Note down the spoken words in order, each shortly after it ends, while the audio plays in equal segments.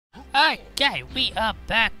Okay, we are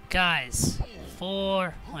back, guys.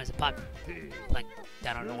 What is it, part? Like,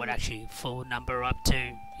 I don't know what actually full number we're up to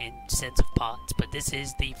in sense of parts, but this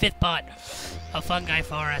is the 5th part of Fungi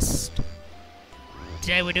Forest.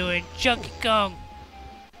 Today we're doing Chunky Kong,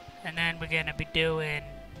 and then we're gonna be doing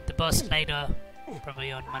the boss later,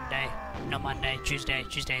 probably on Monday. Not Monday, Tuesday.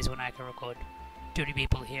 Tuesday is when I can record. 20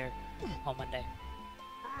 people here on Monday.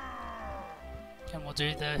 And we'll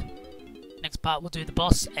do the next part, we'll do the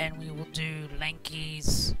boss, and we will do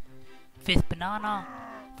Lanky's 5th banana,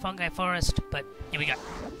 Fungi Forest, but here we go.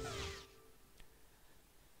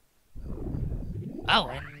 Oh,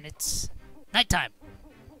 and it's nighttime.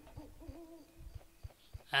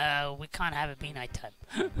 We can't have it be nighttime.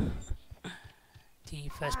 The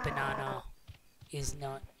first banana is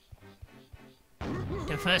not...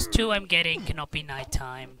 The first 2 I'm getting cannot be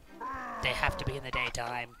nighttime. They have to be in the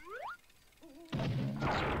daytime.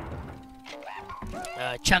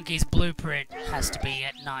 Chunky's blueprint has to be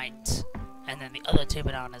at night, and then the other 2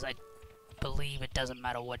 bananas, I believe it doesn't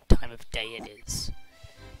matter what time of day it is.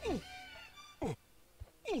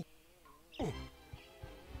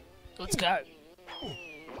 Let's go.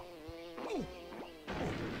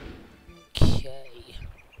 Okay.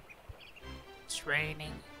 It's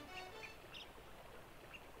raining.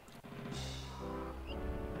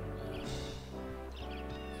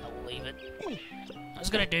 I'll leave it. I was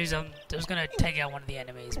gonna do some. I was gonna take out one of the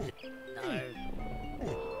enemies, but no.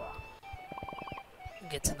 It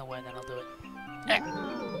gets in the way, then I'll do it. Hey,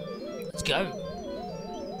 let's go.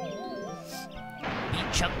 Be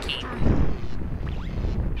Chunky.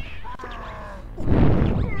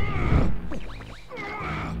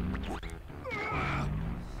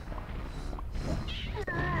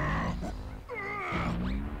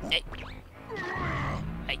 Hey,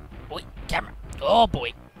 hey, boy, camera. Oh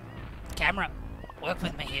boy, camera. Work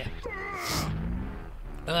with me here.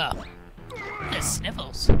 Ugh. There's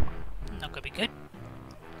sniffles. Not gonna be good.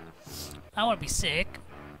 I wanna be sick.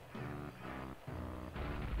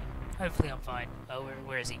 Hopefully I'm fine. Oh,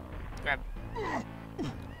 where is he? Grab.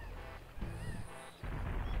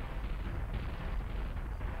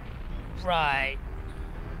 Right.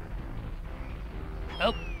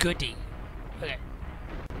 Oh, goody. Okay.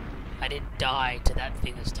 I didn't die to that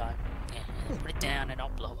thing this time. Yeah, put it down and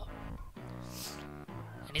not blow up.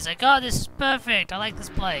 And he's like, oh, this is perfect. I like this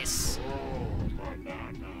place.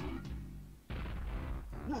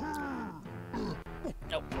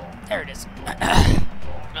 Nope. There it is.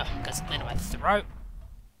 Oh, got something in my throat.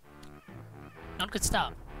 Not a good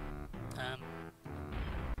start. There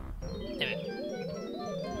we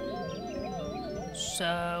go. So,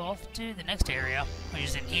 off to the next area, which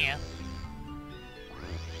is in here.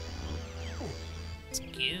 Let's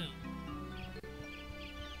go.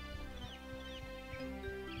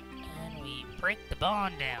 Break the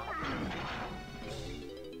barn down.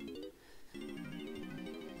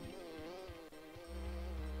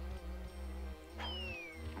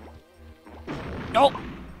 Nope!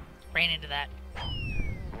 Ran into that.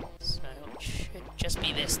 So it should just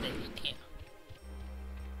be this thing in here.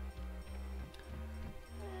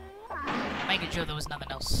 Making sure there was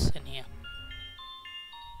nothing else in here.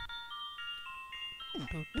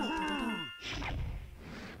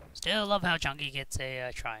 Still love how Chunky gets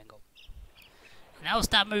a triangle. Now we'll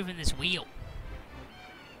stop moving this wheel.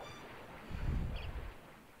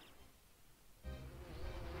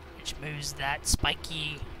 Which moves that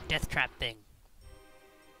spiky death trap thing.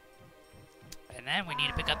 And then we need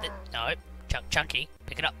to pick up the... No, Chunky,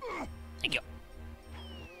 pick it up. Thank you.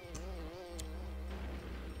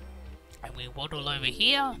 And we waddle over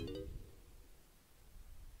here.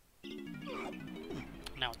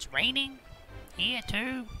 Now it's raining. Here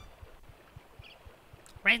too.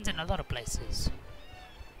 Rains in a lot of places.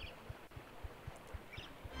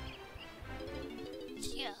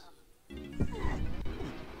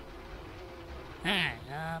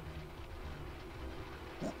 I'll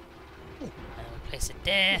place it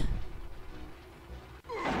there.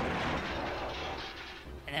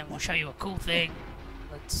 And then we'll show you a cool thing.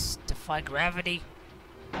 Let's defy gravity.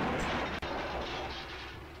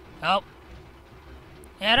 Oh.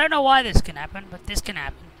 Yeah, I don't know why this can happen, but this can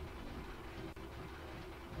happen.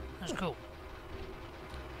 That's cool.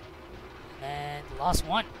 And the last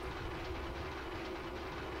one.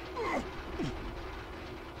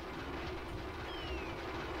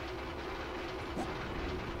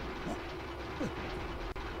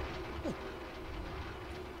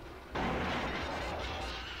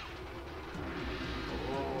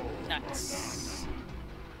 Nice.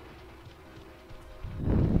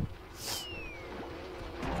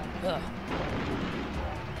 Ugh.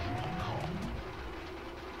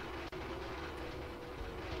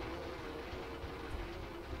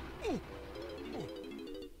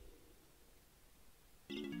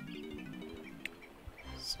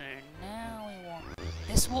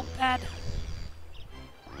 this warp pad.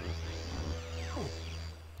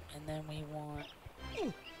 And then we want...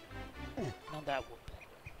 not that warp pad.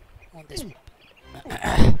 I want this warp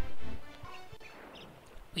pad.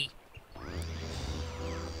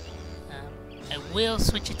 I will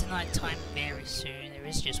switch it to nighttime very soon. There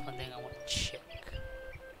is just one thing I want to check.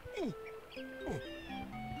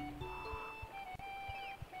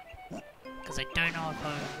 Because I don't know if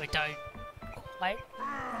I don't quite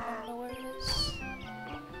remember where it is.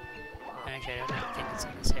 Actually, I don't think it's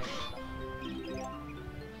in this area.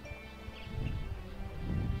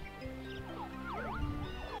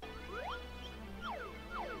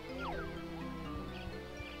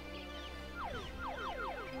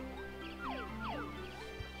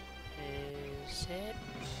 Is it?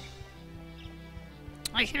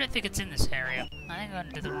 Actually, I don't think it's in this area. I think I went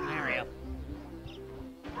into the wrong area.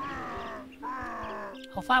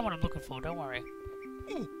 I'll find what I'm looking for, don't worry.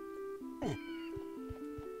 I'm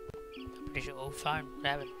pretty sure. Oh, phone. What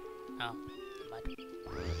happened? Oh, never mind.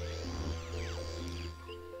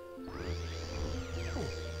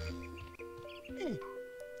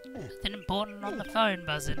 Nothing important on the phone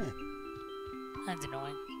buzzing. That's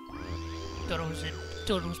annoying. Thought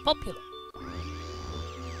it was popular. I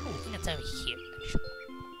think it's over here, actually.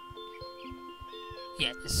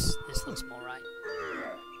 Yeah, this looks more right.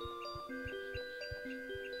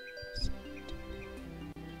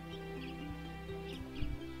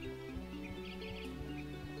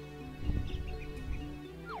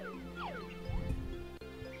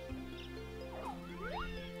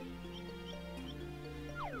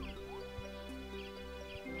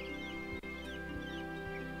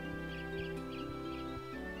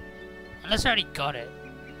 Unless I already got it.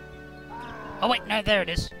 Oh wait, no, there it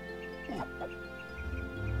is.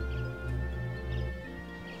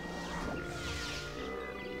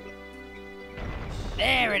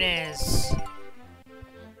 There it is!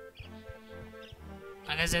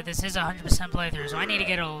 Like I said, this is 100% playthrough, so I need to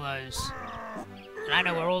get all those. And I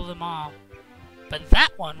know where all of them are. But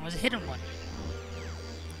that one was a hidden one.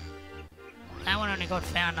 That one only got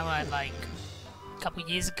found like a couple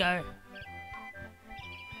years ago.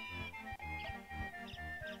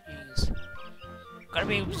 Jeez. Gotta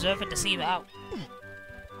be observant to see that.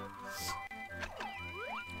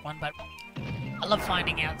 One, but I love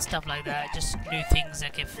finding out stuff like that, just new things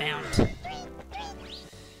that get found.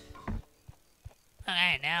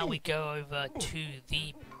 Okay, now we go over to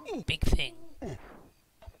the big thing.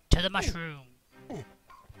 To the mushroom.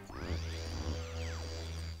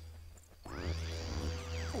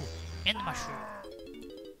 In the mushroom.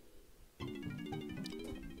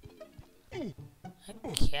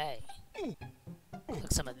 Okay.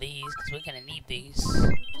 Look some of these, because we're gonna need these.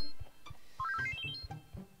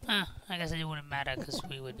 I guess it wouldn't matter because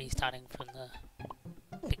we would be starting from the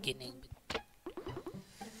beginning.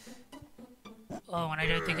 Oh, and I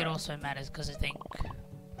don't think it also matters because I think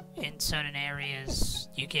in certain areas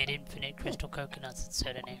you get infinite crystal coconuts in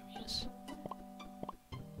certain areas.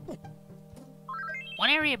 One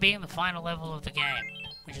area being the final level of the game,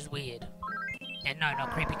 which is weird. And no,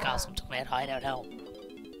 not Creepy Castle, I'm talking about Hideout Hell.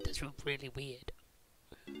 That's really weird.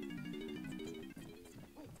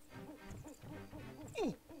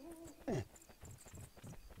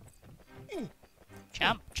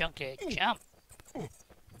 Jump, Junkie, jump!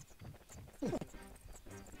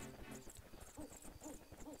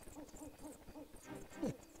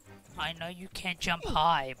 I know you can't jump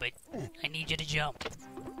high, but I need you to jump.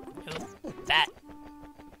 Ooh, that.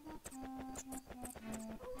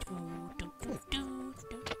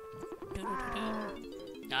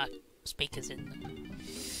 Ah, speakers in them.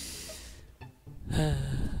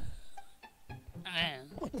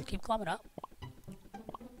 Keep climbing up.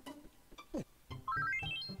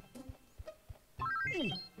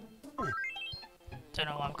 Don't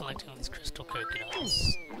know why I'm collecting all these crystal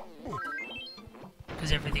coconuts.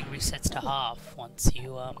 Because everything resets to half once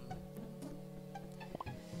you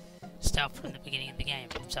start from the beginning of the game,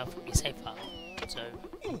 start from your save file. So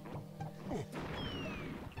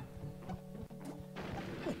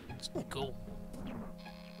it's cool.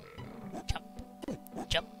 Jump,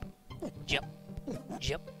 jump, jump,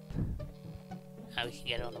 jump. Now we can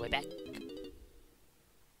get it on the way back.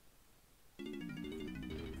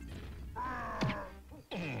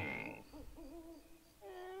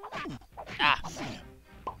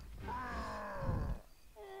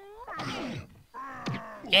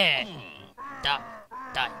 Yeah! Die.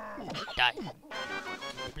 Die. Die.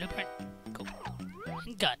 Blueprint. Cool.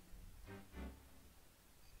 And gun.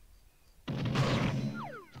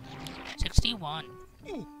 61.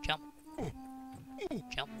 Jump.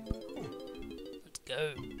 Jump. Let's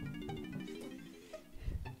go.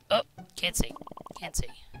 Oh! Can't see. Can't see.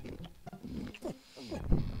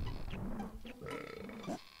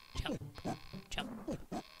 Jump, jump,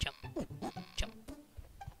 jump, jump.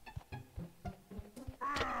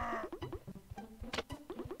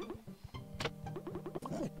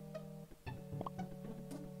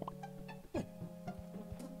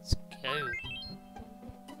 Let's go.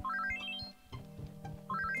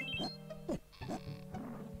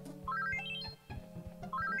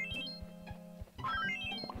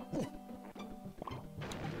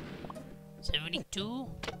 $72.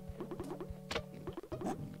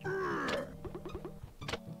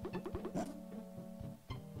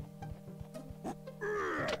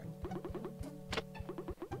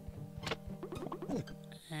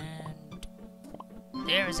 And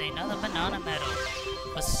there is another banana medal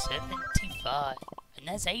for 75, and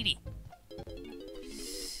that's 80.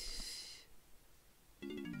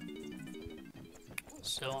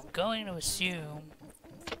 So I'm going to assume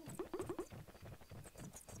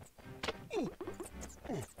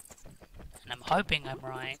and I'm hoping I'm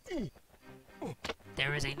right.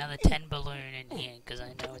 There is another 10 balloon in here because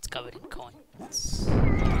I know it's covered in coins.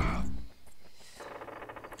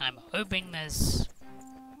 I'm hoping there's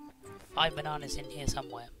 5 bananas in here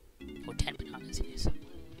somewhere. Or 10 bananas in here somewhere.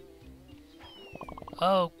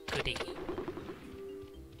 Oh, goody.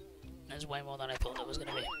 There's way more than I thought there was going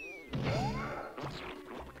to be.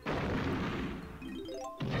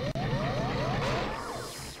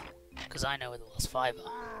 Because I know where the last 5 are.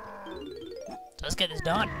 So let's get this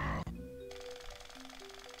done.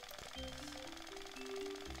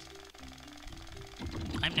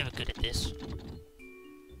 I'm never good at this.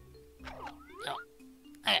 No.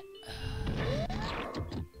 Okay.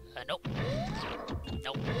 Nope.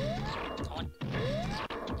 Nope. Come on.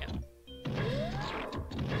 Yeah.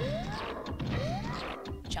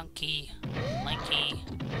 Chunky, lanky,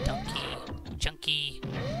 donkey, chunky,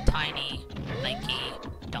 tiny, lanky,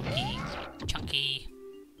 donkey, chunky.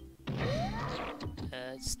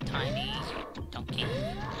 It's tiny, donkey,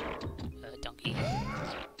 donkey,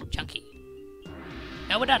 chunky.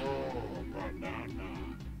 Now we're done.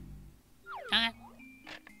 Okay.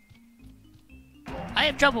 I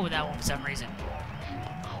have trouble with that one for some reason.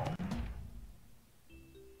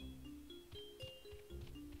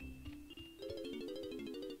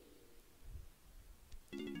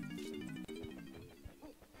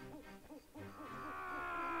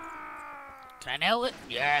 Can I nail it?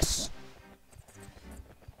 Yes!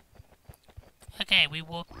 Okay, we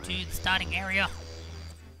walk to the starting area.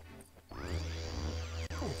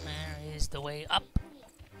 There is the way up.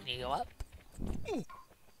 We need to go up.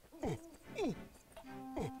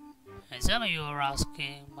 And some of you are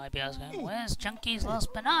asking, might be asking, where's Chunky's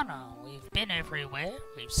lost banana? We've been everywhere,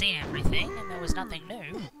 we've seen everything, and there was nothing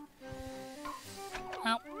new.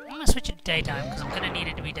 Well, I'm gonna switch it to daytime, because I'm gonna need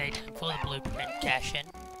it to be daytime for the blueprint cash-in.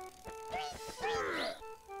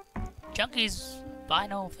 Chunky's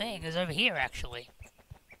final thing is over here, actually.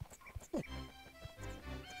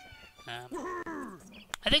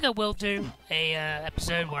 I think I will do a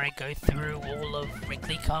episode where I go through all of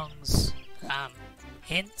Wrinkly Kong's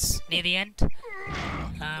hints near the end.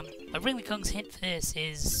 But Wrinkly Kong's hint for this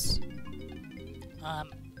is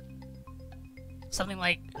something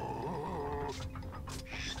like,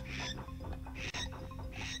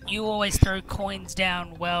 you always throw coins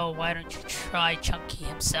down, well, why don't you try Chunky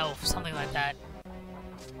himself? Something like that.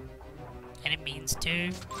 And it means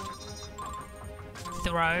to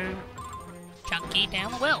throw Chunky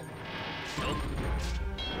down the well. Nope.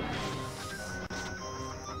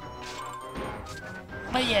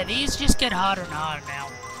 But yeah, these just get harder and harder now.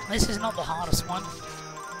 This is not the hardest one.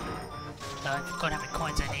 I forgot how many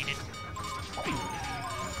coins I needed.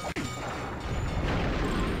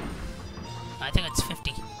 I think it's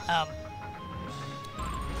 50.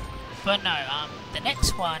 But no, the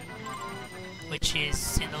next one, which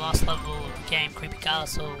is in the last level of the game, Creepy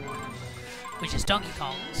Castle, which is Donkey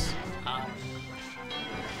Kong's,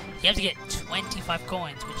 you have to get 25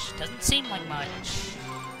 coins, which doesn't seem like much,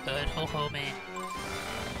 but ho-ho man.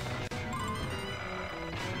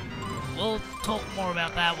 We'll talk more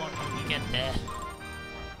about that one when we get there.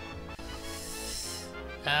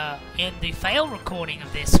 In the fail recording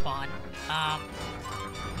of this one, I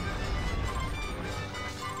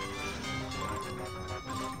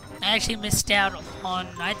actually missed out on,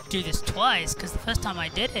 I had to do this twice, because the first time I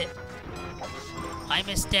did it, I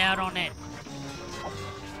missed out on it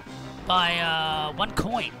by 1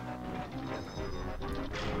 coin,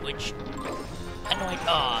 which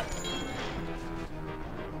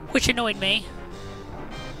annoyed me,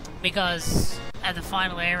 because at the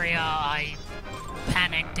final area I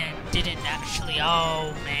panicked and didn't actually,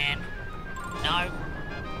 oh man, no.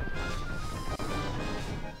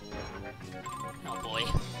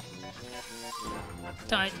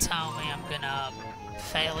 Don't tell me I'm gonna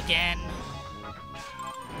fail again.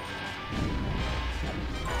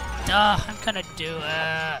 Duh, I'm gonna do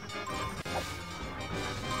it.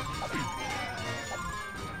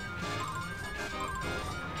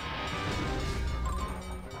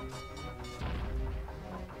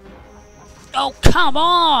 Oh, come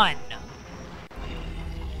on!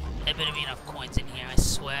 There better be enough coins in here, I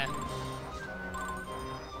swear.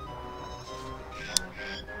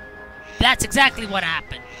 That's exactly what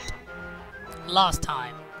happened last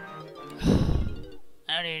time.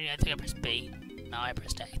 I think I pressed B. No, I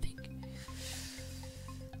pressed A, I think.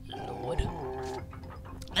 Lord.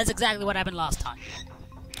 That's exactly what happened last time.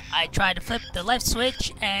 I tried to flip the left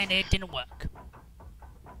switch and it didn't work.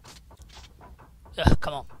 Ugh,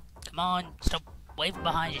 come on. Come on, stop waving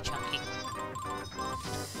behind you, Chunky.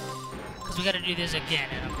 Because we gotta do this again,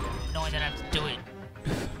 and I'm annoyed that I have to do it.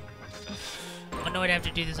 I'm annoyed I have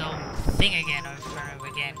to do this whole thing again over and over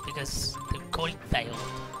again because the recording failed.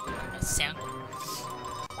 My sound.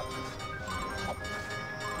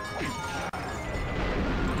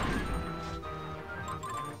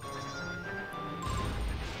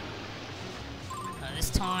 This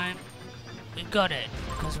time, we've got it,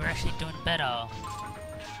 because we're actually doing better.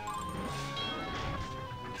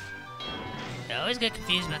 I always get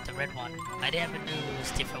confused about the red one. I never knew it was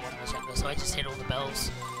different when I was younger, so I just hit all the bells.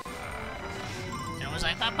 And I was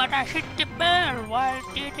like, oh, but I hit the bell, why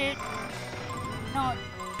did it not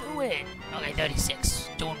do it? Okay, 36.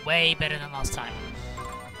 Doing way better than last time.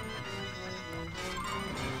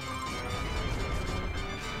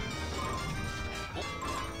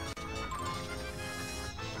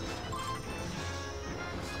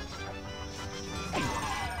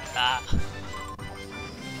 Ah.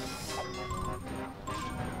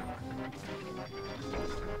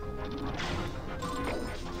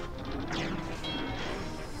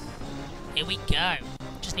 Here we go.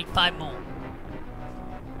 Just need 5 more.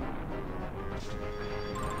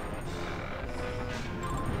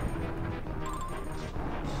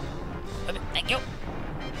 Okay, thank you.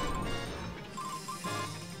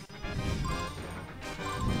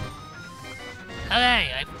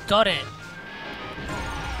 Okay, I've got it.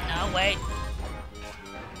 No, wait.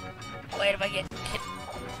 Wait if I get hit.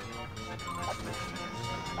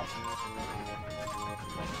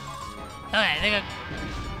 Okay, I think I...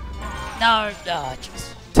 No, oh,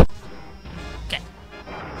 jeez. Okay.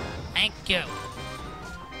 Thank you.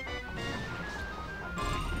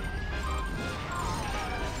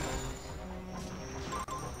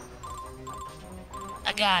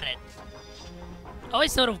 I got it. I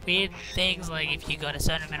always thought of weird things, like if you got a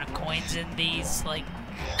certain amount of coins in these, like,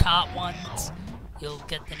 cart ones, you'll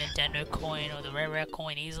get the Nintendo coin or the Rare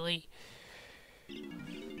coin easily.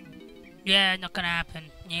 Yeah, not gonna happen.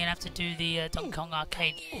 You're gonna have to do the Donkey Kong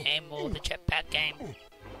arcade game or the Jetpack game,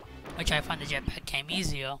 which I find the Jetpack game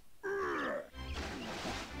easier.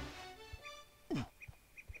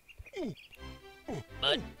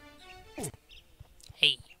 But,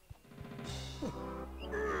 hey.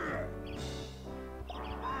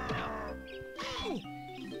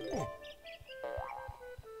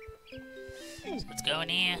 So let's go in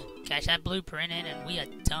here, cash that blueprint in, and we are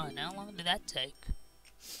done. How long did that take?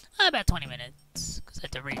 About 20 minutes, because I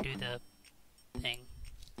had to redo the thing.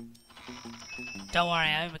 Don't worry,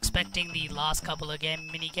 I'm expecting the last couple of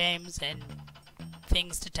mini games and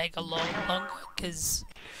things to take a lot longer, because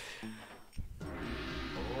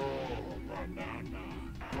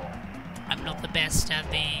I'm not the best at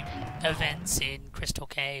the events in Crystal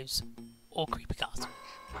Caves or Creepy Castle.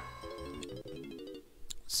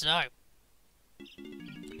 So,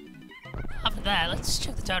 after that, let's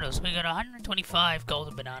check the totals. We got 125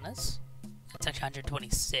 golden bananas. That's actually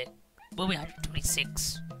 126. Will be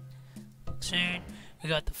 126 soon. We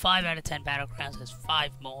got the 5 out of 10 battlegrounds. There's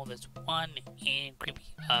 5 more. There's 1 in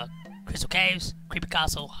Crystal Caves, Creepy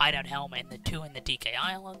Castle, Hideout Helm, and the 2 in the DK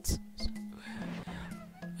Islands. So,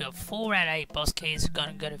 we got 4 out of 8 boss keys.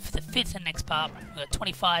 Gonna go to the 5th and next part. We got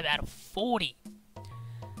 25 out of 40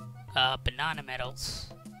 banana medals,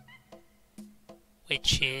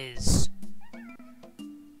 which is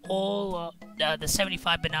all the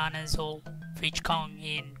 75 bananas, all for each Kong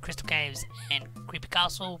in Crystal Caves and Creepy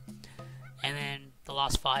Castle, and then the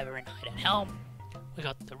last 5 are in Hideout Helm. We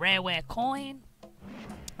got the Rareware coin.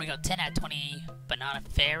 We got 10 out of 20 banana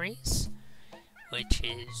fairies, which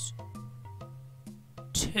is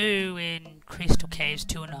 2 in Crystal Caves,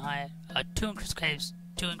 2 in Crystal Caves,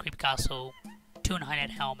 2 in Creepy Castle, 2 in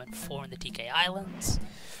Hideout Helm, and 4 in the DK Islands.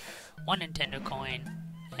 1 Nintendo coin,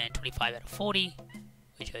 and 25 out of 40,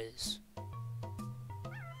 which is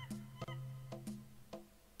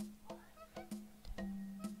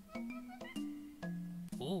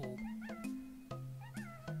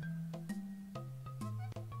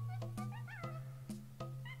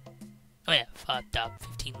Oh yeah,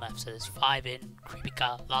 15 left, so there's 5 in Creepy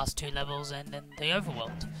Car, last 2 levels, and then the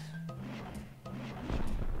overworld.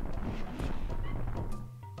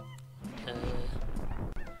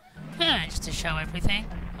 Yeah, just to show everything.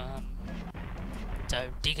 So,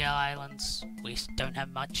 Digger Islands, we don't have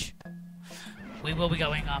much. We will be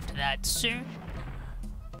going after that soon.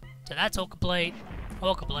 So that's all complete.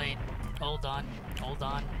 All complete. All done. All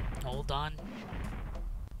done. All done.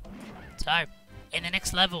 So, in the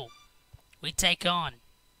next level, we take on.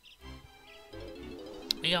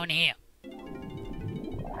 We go in here.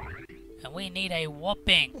 And we need a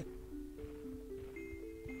whopping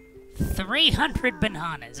 300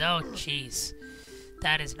 bananas. Oh, jeez.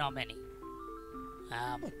 That is not many.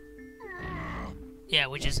 Yeah,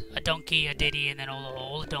 which is a donkey, a diddy, and then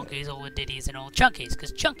all the donkeys, all the diddies, and all the chunkies.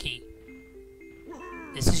 Because Chunky,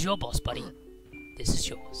 this is your boss, buddy. This is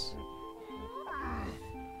yours.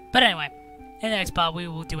 But anyway, in the next part we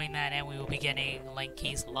will be doing that, and we will be getting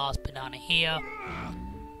Lanky's last banana here.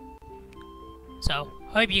 So,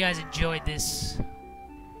 hope you guys enjoyed this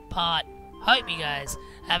part. Hope you guys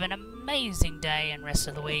have an amazing day and rest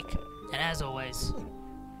of the week. And as always,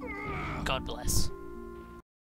 God bless.